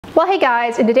Well, hey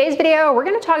guys, in today's video, we're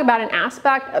going to talk about an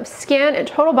aspect of skin and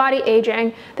total body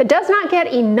aging that does not get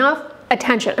enough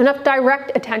attention, enough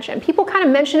direct attention. People kind of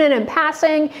mention it in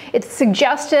passing, it's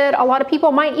suggested. A lot of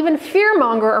people might even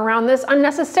fearmonger around this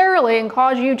unnecessarily and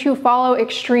cause you to follow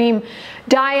extreme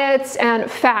diets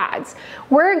and fads.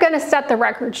 We're going to set the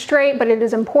record straight, but it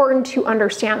is important to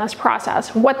understand this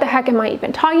process. What the heck am I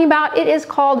even talking about? It is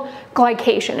called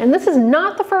glycation, and this is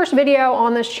not the first video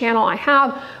on this channel I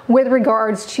have with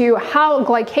regards to how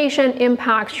glycation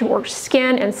impacts your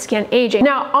skin and skin aging.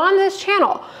 Now, on this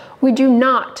channel, we do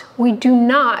not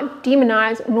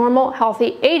demonize normal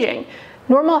healthy aging.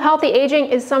 Normal healthy aging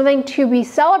is something to be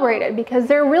celebrated because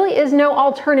there really is no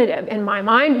alternative in my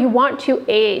mind. You want to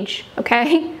age,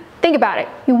 okay? Think about it.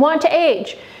 You want to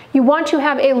age. You want to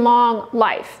have a long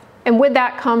life, and with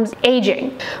that comes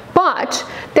aging. But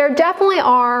there definitely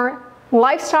are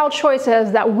lifestyle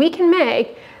choices that we can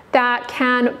make that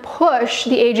can push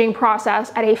the aging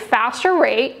process at a faster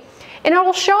rate, and it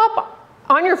will show up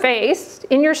on your face,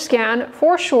 in your skin,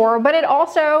 for sure, but it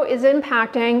also is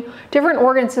impacting different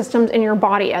organ systems in your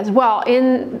body as well.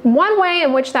 In one way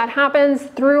in which that happens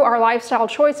through our lifestyle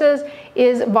choices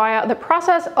is via the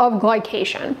process of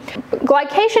glycation.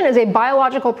 Glycation is a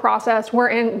biological process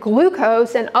wherein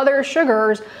glucose and other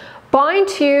sugars bind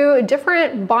to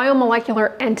different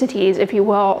biomolecular entities, if you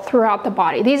will, throughout the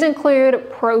body. These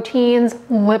include proteins,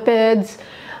 lipids,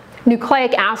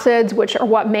 nucleic acids, which are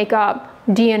what make up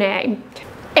DNA.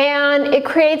 And it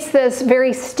creates this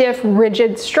very stiff,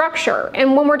 rigid structure.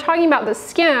 And when we're talking about the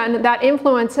skin, that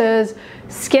influences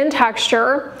skin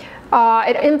texture,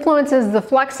 it influences the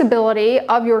flexibility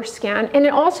of your skin, and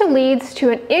it also leads to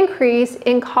an increase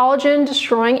in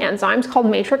collagen-destroying enzymes called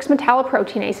matrix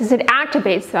metalloproteinases. It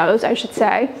activates those, I should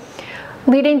say,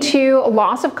 leading to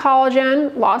loss of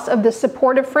collagen, loss of the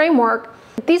supportive framework.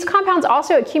 These compounds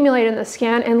also accumulate in the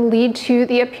skin and lead to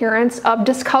the appearance of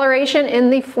discoloration in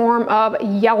the form of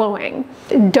yellowing.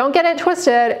 Don't get it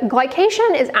twisted,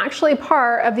 glycation is actually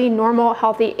part of the normal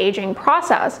healthy aging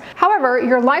process. However,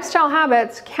 your lifestyle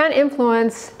habits can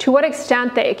influence to what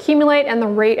extent they accumulate and the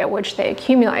rate at which they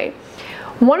accumulate.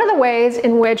 One of the ways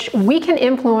in which we can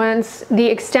influence the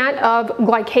extent of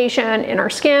glycation in our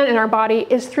skin and our body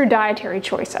is through dietary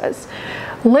choices.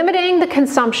 Limiting the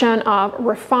consumption of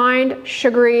refined,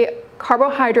 sugary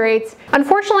carbohydrates.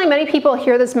 Unfortunately, many people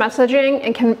hear this messaging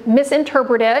and can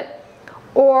misinterpret it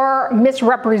or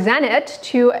misrepresent it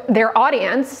to their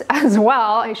audience as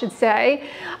well, I should say,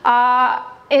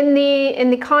 in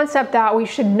the concept that we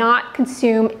should not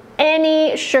consume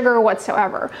any sugar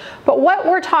whatsoever. But what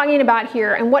we're talking about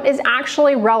here and what is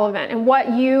actually relevant and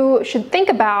what you should think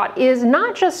about is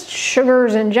not just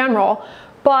sugars in general,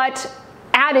 but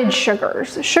added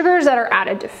sugars. Sugars that are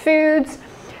added to foods,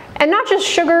 and not just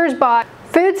sugars, but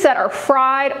foods that are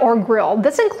fried or grilled.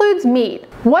 This includes meat.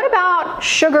 What about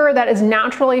sugar that is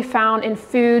naturally found in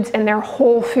foods in their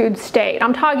whole food state?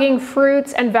 I'm talking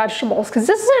fruits and vegetables, because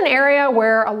this is an area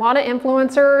where a lot of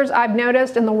influencers I've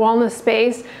noticed in the wellness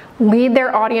space lead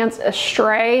their audience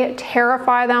astray,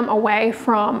 terrify them away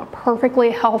from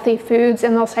perfectly healthy foods,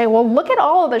 and they'll say, well, look at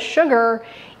all of the sugar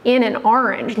in an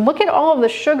orange. Look at all of the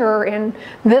sugar in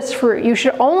this fruit. You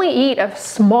should only eat a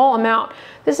small amount.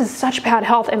 This is such bad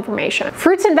health information.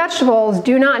 Fruits and vegetables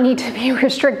do not need to be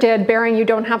restricted, bearing you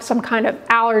don't have some kind of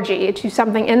allergy to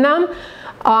something in them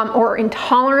or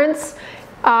intolerance.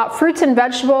 Fruits and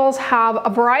vegetables have a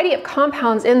variety of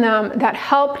compounds in them that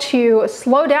help to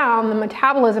slow down the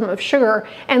metabolism of sugar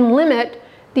and limit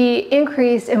the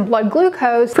increase in blood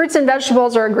glucose. Fruits and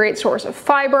vegetables are a great source of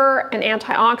fiber and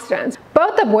antioxidants,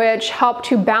 both of which help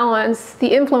to balance the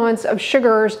influence of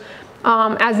sugars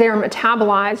as they are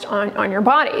metabolized on your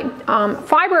body.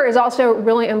 Fiber is also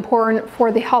really important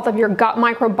for the health of your gut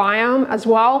microbiome as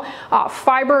well.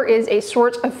 Fiber is a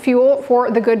source of fuel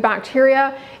for the good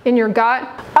bacteria in your gut.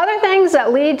 Other things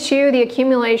that lead to the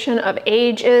accumulation of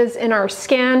ages in our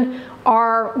skin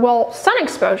are, well, sun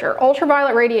exposure,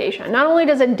 ultraviolet radiation. Not only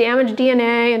does it damage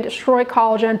DNA and destroy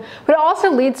collagen, but it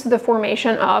also leads to the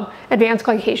formation of advanced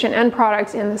glycation end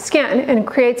products in the skin and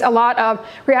creates a lot of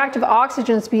reactive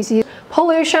oxygen species.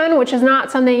 Pollution, which is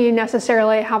not something you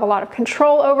necessarily have a lot of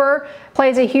control over,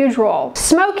 plays a huge role.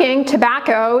 Smoking,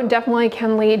 tobacco, definitely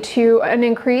can lead to an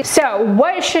increase. So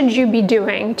what should you be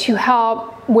doing to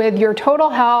help with your total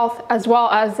health as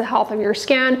well as the health of your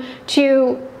skin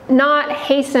to not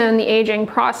hasten the aging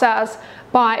process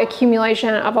by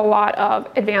accumulation of a lot of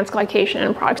advanced glycation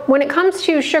end products. When it comes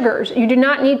to sugars, you do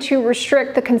not need to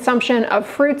restrict the consumption of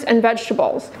fruits and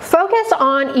vegetables. Focus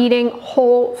on eating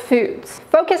whole foods.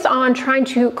 Focus on trying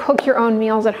to cook your own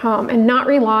meals at home and not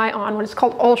rely on what is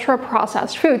called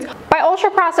ultra-processed foods. By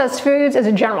ultra-processed foods as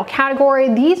a general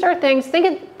category, these are things,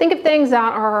 think of things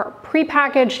that are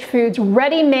prepackaged foods,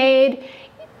 ready-made,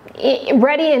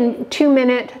 ready in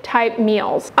 2-minute type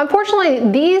meals.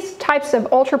 Unfortunately, these types of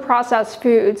ultra-processed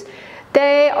foods,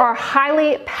 they are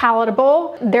highly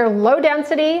palatable. They're low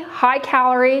density, high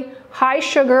calorie, high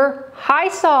sugar, high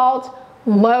salt,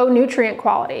 low nutrient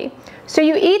quality. So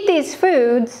you eat these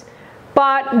foods,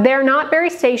 but they're not very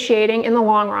satiating in the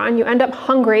long run. You end up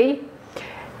hungry.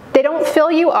 They don't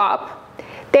fill you up.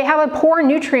 They have a poor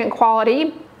nutrient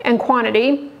quality and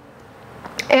quantity.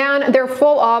 And they're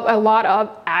full of a lot of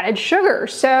added sugar.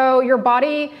 So your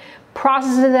body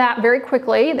processes that very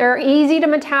quickly. They're easy to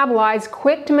metabolize,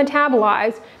 quick to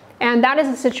metabolize, and that is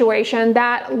a situation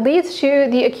that leads to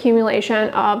the accumulation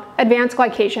of advanced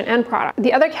glycation end product.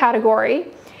 The other category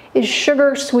is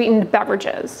sugar sweetened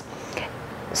beverages.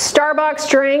 Starbucks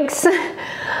drinks,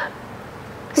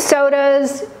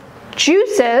 sodas,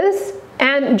 juices,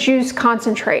 and juice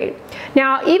concentrate.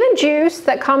 Now, even juice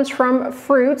that comes from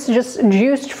fruits, just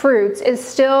juiced fruits, is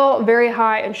still very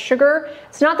high in sugar.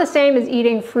 It's not the same as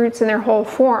eating fruits in their whole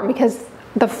form because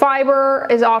the fiber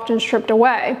is often stripped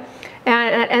away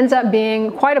and it ends up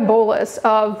being quite a bolus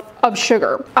of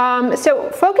sugar. So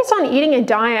focus on eating a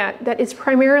diet that is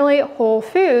primarily whole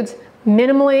foods,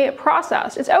 minimally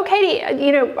processed. It's okay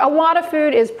to, a lot of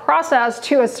food is processed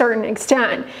to a certain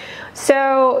extent.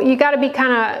 So you got to be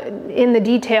kind of in the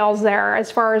details there as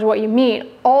far as what you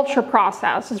mean. Ultra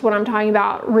processed is what I'm talking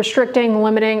about. Restricting,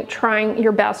 limiting, trying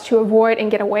your best to avoid and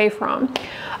get away from.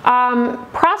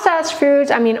 Processed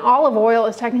foods, I mean, olive oil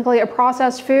is technically a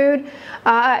processed food.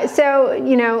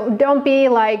 So, don't be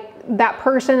like that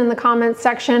person in the comments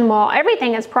section. Well,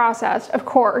 everything is processed, of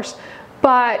course,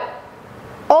 but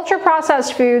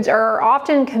ultra-processed foods are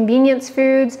often convenience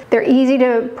foods. They're easy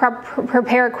to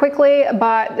prepare quickly,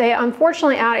 but they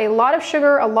unfortunately add a lot of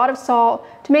sugar, a lot of salt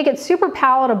to make it super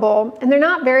palatable, and they're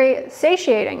not very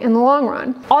satiating in the long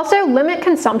run. Also, limit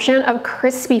consumption of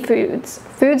crispy foods.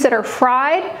 Foods that are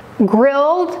fried,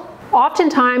 grilled,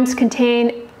 oftentimes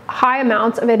contain high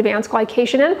amounts of advanced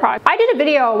glycation end product. I did a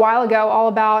video a while ago all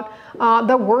about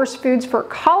the worst foods for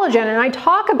collagen, and I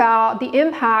talk about the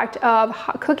impact of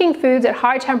cooking foods at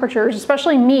high temperatures,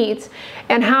 especially meats,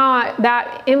 and how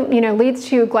that leads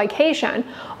to glycation.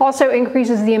 Also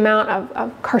increases the amount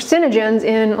of carcinogens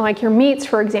in like your meats,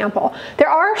 for example. There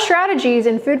are strategies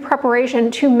in food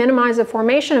preparation to minimize the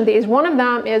formation of these. One of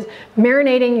them is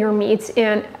marinating your meats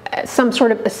in some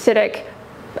sort of acidic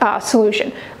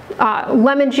solution.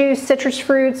 Lemon juice, citrus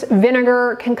fruits,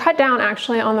 vinegar can cut down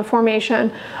actually on the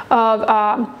formation of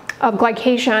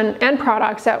glycation end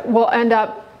products that will end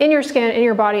up in your skin, in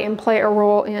your body, and play a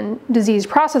role in disease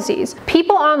processes.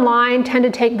 People online tend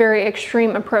to take very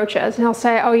extreme approaches, and they'll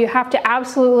say, oh, you have to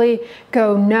absolutely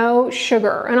go no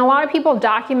sugar. And a lot of people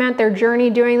document their journey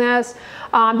doing this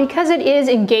because it is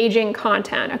engaging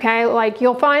content, okay? Like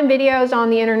you'll find videos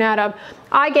on the internet of,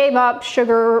 I gave up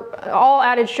sugar, all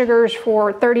added sugars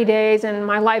for 30 days and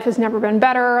my life has never been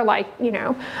better. Like,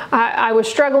 I was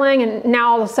struggling and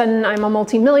now all of a sudden I'm a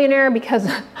multimillionaire because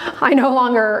I no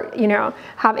longer,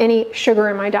 have any sugar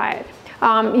in my diet.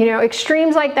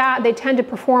 Extremes like that, they tend to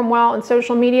perform well in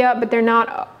social media, but they're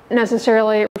not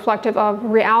necessarily reflective of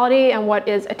reality and what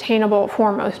is attainable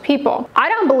for most people. I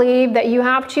don't believe that you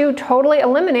have to totally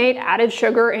eliminate added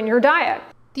sugar in your diet.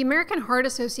 The American Heart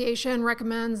Association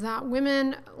recommends that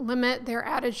women limit their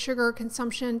added sugar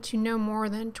consumption to no more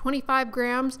than 25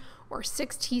 grams or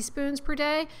 6 teaspoons per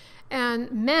day, and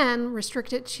men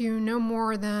restrict it to no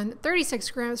more than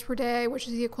 36 grams per day, which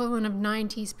is the equivalent of 9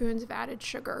 teaspoons of added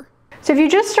sugar. So if you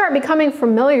just start becoming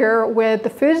familiar with the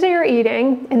foods that you're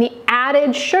eating and the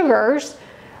added sugars,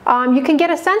 you can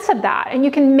get a sense of that and you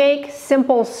can make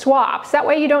simple swaps. That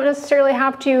way you don't necessarily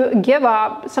have to give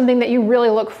up something that you really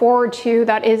look forward to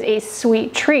that is a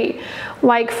sweet treat.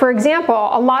 Like, for example,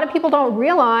 a lot of people don't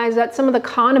realize that some of the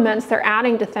condiments they're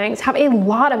adding to things have a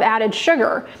lot of added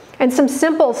sugar, and some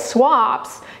simple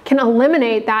swaps can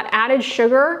eliminate that added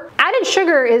sugar. Added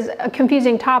sugar is a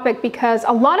confusing topic because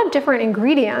a lot of different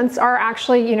ingredients are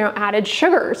actually, added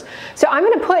sugars. So I'm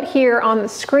going to put here on the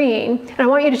screen, and I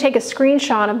want you to take a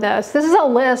screenshot of this. This is a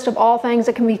list of all things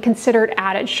that can be considered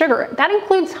added sugar. That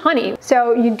includes honey.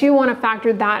 So you do want to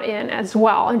factor that in as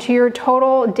well into your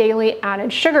total daily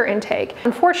added sugar intake.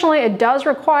 Unfortunately, it does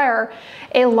require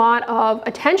a lot of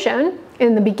attention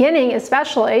in the beginning,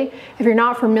 especially if you're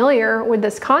not familiar with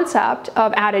this concept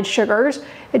of added sugars,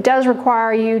 it does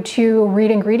require you to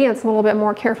read ingredients a little bit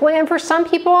more carefully. And for some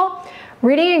people,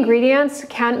 reading ingredients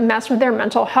can mess with their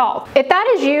mental health. If that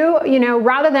is you,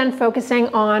 rather than focusing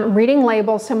on reading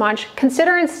labels so much,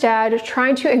 consider instead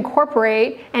trying to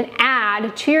incorporate and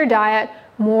add to your diet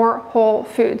more whole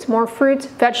foods, more fruits,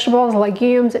 vegetables,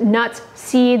 legumes, nuts,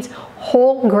 seeds,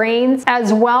 whole grains,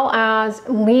 as well as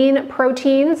lean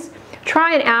proteins.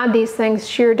 Try and add these things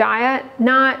to your diet,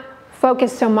 not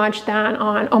focus so much then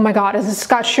on, oh my God, has this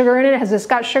got sugar in it? Has this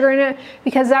got sugar in it?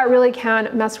 Because that really can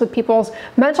mess with people's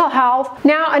mental health.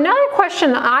 Now, another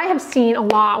question that I have seen a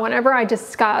lot whenever I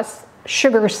discuss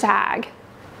sugar sag,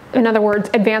 in other words,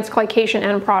 advanced glycation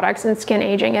end products and skin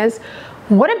aging, is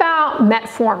what about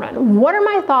metformin? What are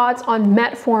my thoughts on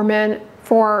metformin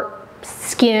for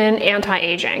skin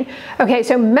anti-aging? Okay,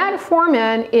 so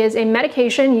metformin is a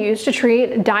medication used to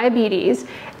treat diabetes,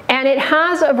 and it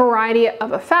has a variety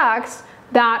of effects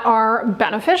that are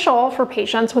beneficial for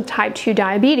patients with type 2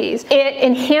 diabetes. It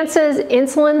enhances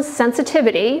insulin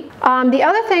sensitivity. The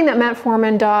other thing that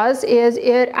metformin does is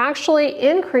it actually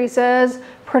increases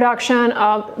production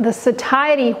of the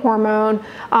satiety hormone,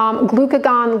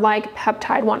 glucagon-like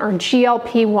peptide 1, or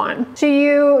GLP-1. So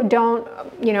you don't,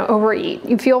 overeat.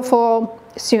 You feel full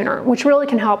sooner, which really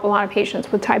can help a lot of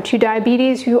patients with type 2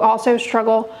 diabetes who also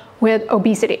struggle with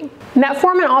obesity.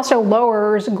 Metformin also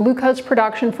lowers glucose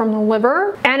production from the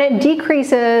liver, and it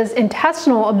decreases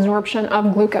intestinal absorption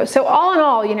of glucose. So all in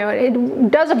all,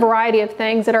 it does a variety of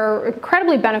things that are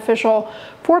incredibly beneficial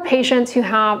for patients who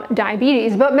have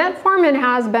diabetes. But metformin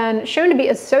has been shown to be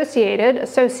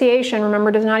association, remember,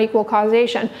 does not equal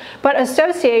causation, but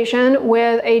association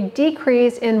with a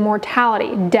decrease in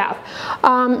mortality, death.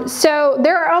 So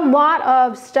there are a lot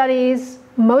of studies,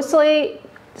 mostly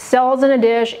cells in a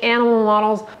dish, animal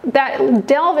models, that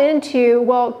delve into,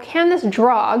 well, can this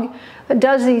drug that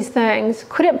does these things,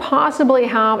 could it possibly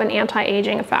have an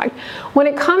anti-aging effect? When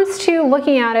it comes to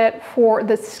looking at it for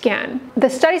the skin, the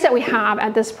studies that we have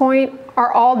at this point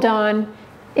are all done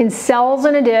in cells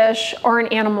in a dish or in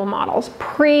animal models,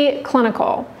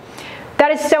 preclinical.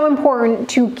 That is so important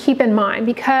to keep in mind,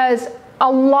 because a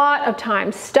lot of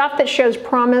times stuff that shows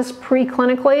promise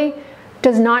preclinically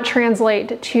does not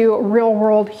translate to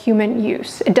real-world human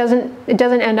use. It doesn't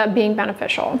end up being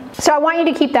beneficial. So I want you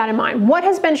to keep that in mind. What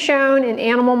has been shown in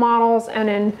animal models and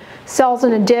in cells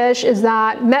in a dish is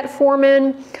that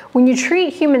metformin, when you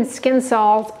treat human skin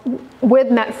cells with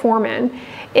metformin,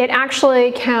 it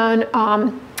actually can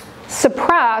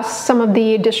suppress some of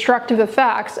the destructive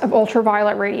effects of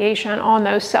ultraviolet radiation on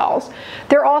those cells.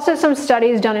 There are also some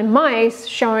studies done in mice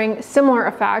showing similar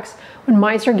effects when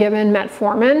mice are given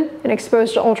metformin and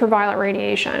exposed to ultraviolet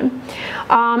radiation,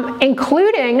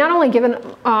 including not only given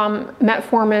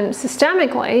metformin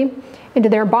systemically into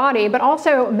their body, but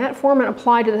also metformin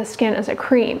applied to the skin as a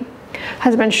cream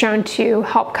has been shown to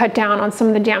help cut down on some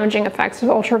of the damaging effects of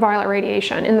ultraviolet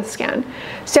radiation in the skin.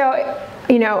 So,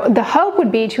 the hope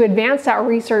would be to advance that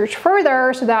research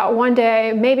further so that one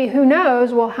day, maybe, who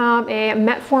knows, we'll have a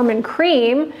metformin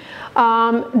cream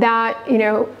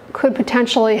that, could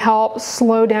potentially help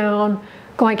slow down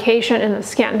glycation in the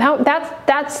skin. Now,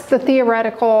 that's the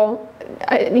theoretical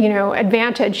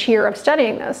advantage here of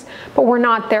studying this, but we're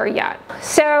not there yet.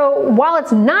 So while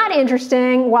it's not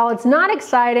interesting, while it's not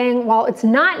exciting, while it's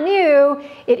not new,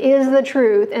 it is the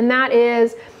truth, and that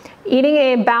is eating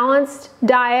a balanced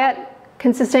diet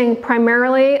consisting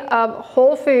primarily of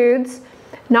whole foods,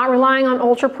 not relying on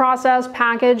ultra-processed,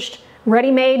 packaged,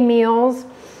 ready-made meals,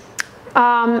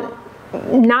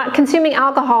 not consuming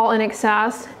alcohol in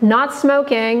excess, not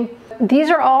smoking.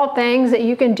 These are all things that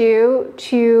you can do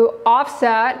to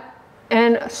offset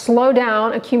and slow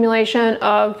down accumulation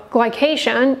of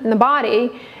glycation in the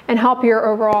body and help your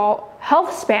overall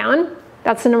health span.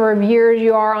 That's the number of years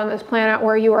you are on this planet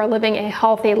where you are living a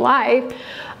healthy life.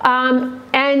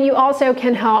 And you also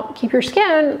can help keep your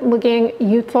skin looking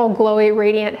youthful, glowy,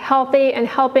 radiant, healthy, and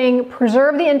helping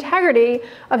preserve the integrity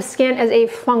of skin as a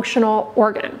functional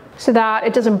organ so that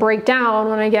it doesn't break down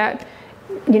when I get,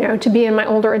 to be in my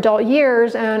older adult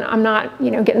years and I'm not,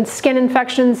 getting skin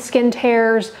infections, skin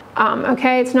tears.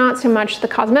 Okay, it's not so much the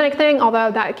cosmetic thing,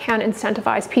 although that can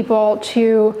incentivize people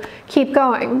to keep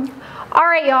going. All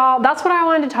right, y'all, that's what I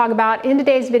wanted to talk about in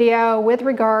today's video with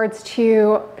regards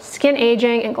to skin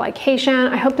aging and glycation.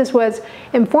 I hope this was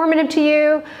informative to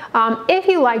you. If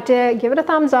you liked it, give it a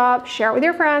thumbs up, share it with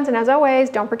your friends, and as always,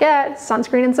 don't forget,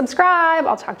 sunscreen and subscribe.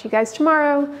 I'll talk to you guys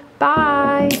tomorrow.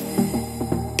 Bye.